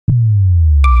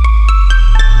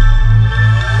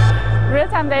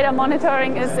real-time data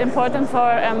monitoring is important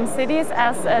for cities,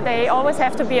 as they always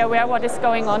have to be aware what is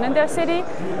going on in their city.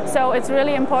 So it's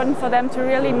really important for them to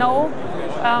really know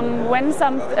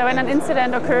when an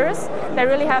incident occurs. They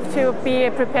really have to be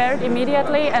prepared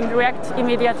immediately and react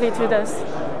immediately to this.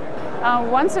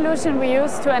 One solution we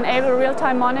use to enable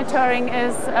real-time monitoring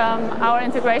is our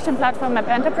integration platform M.App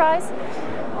Enterprise.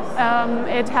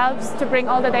 It helps to bring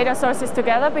all the data sources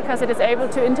together because it is able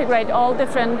to integrate all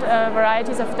different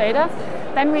varieties of data.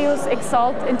 Then we use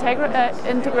Xalt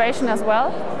integration as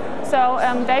well. So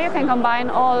there you can combine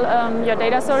all your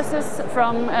data sources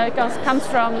from comes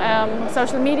from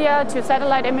social media to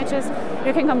satellite images.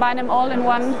 You can combine them all in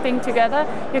one thing together.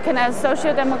 You can add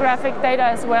socio-demographic data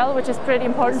as well, which is pretty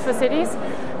important for cities.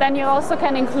 Then you also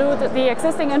can include the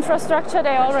existing infrastructure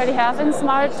they already have in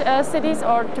smart cities,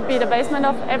 or to be the basement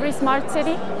of every smart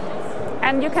city.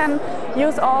 And you can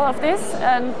use all of this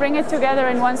and bring it together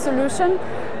in one solution.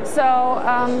 So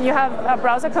you have a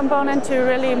browser component to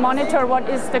really monitor what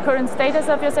is the current status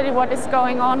of your city, what is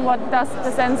going on, what does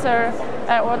the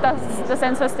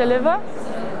sensors deliver.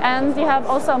 And you have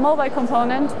also a mobile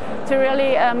component to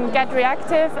really get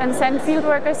reactive and send field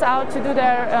workers out to do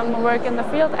their work in the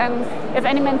field. And if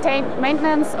any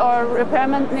maintenance or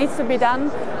repairment needs to be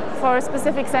done for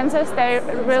specific sensors, they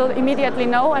will immediately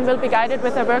know and will be guided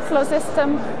with a workflow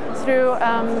system through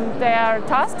their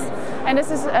tasks. And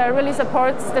this really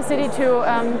supports the city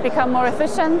to become more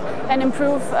efficient and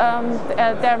improve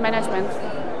their management.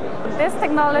 This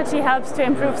technology helps to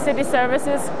improve city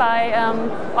services by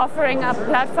offering a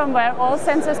platform where all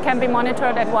sensors can be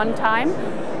monitored at one time.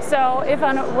 So if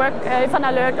an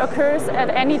alert occurs at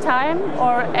any time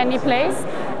or any place,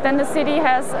 then the city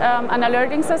has an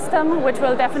alerting system which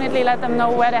will definitely let them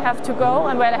know where they have to go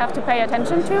and where they have to pay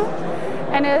attention to.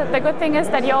 And the good thing is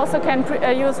that you also can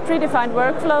use predefined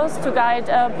workflows to guide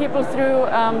people through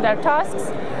their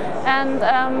tasks.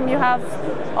 And you have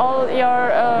all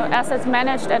your assets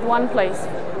managed at one place.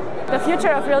 The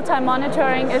future of real-time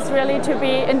monitoring is really to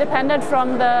be independent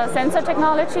from the sensor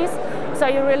technologies. So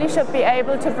you really should be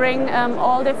able to bring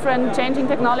all different changing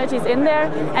technologies in there,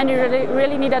 and you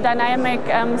really need a dynamic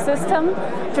system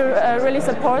to really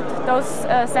support those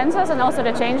sensors and also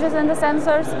the changes in the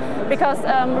sensors, because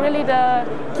really the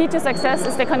key to success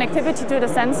is the connectivity to the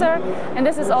sensor, and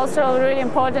this is also really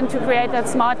important to create that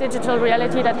smart digital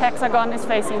reality that Hexagon is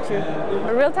facing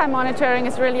to. Real-time monitoring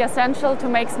is really essential to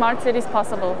make smart cities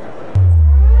possible.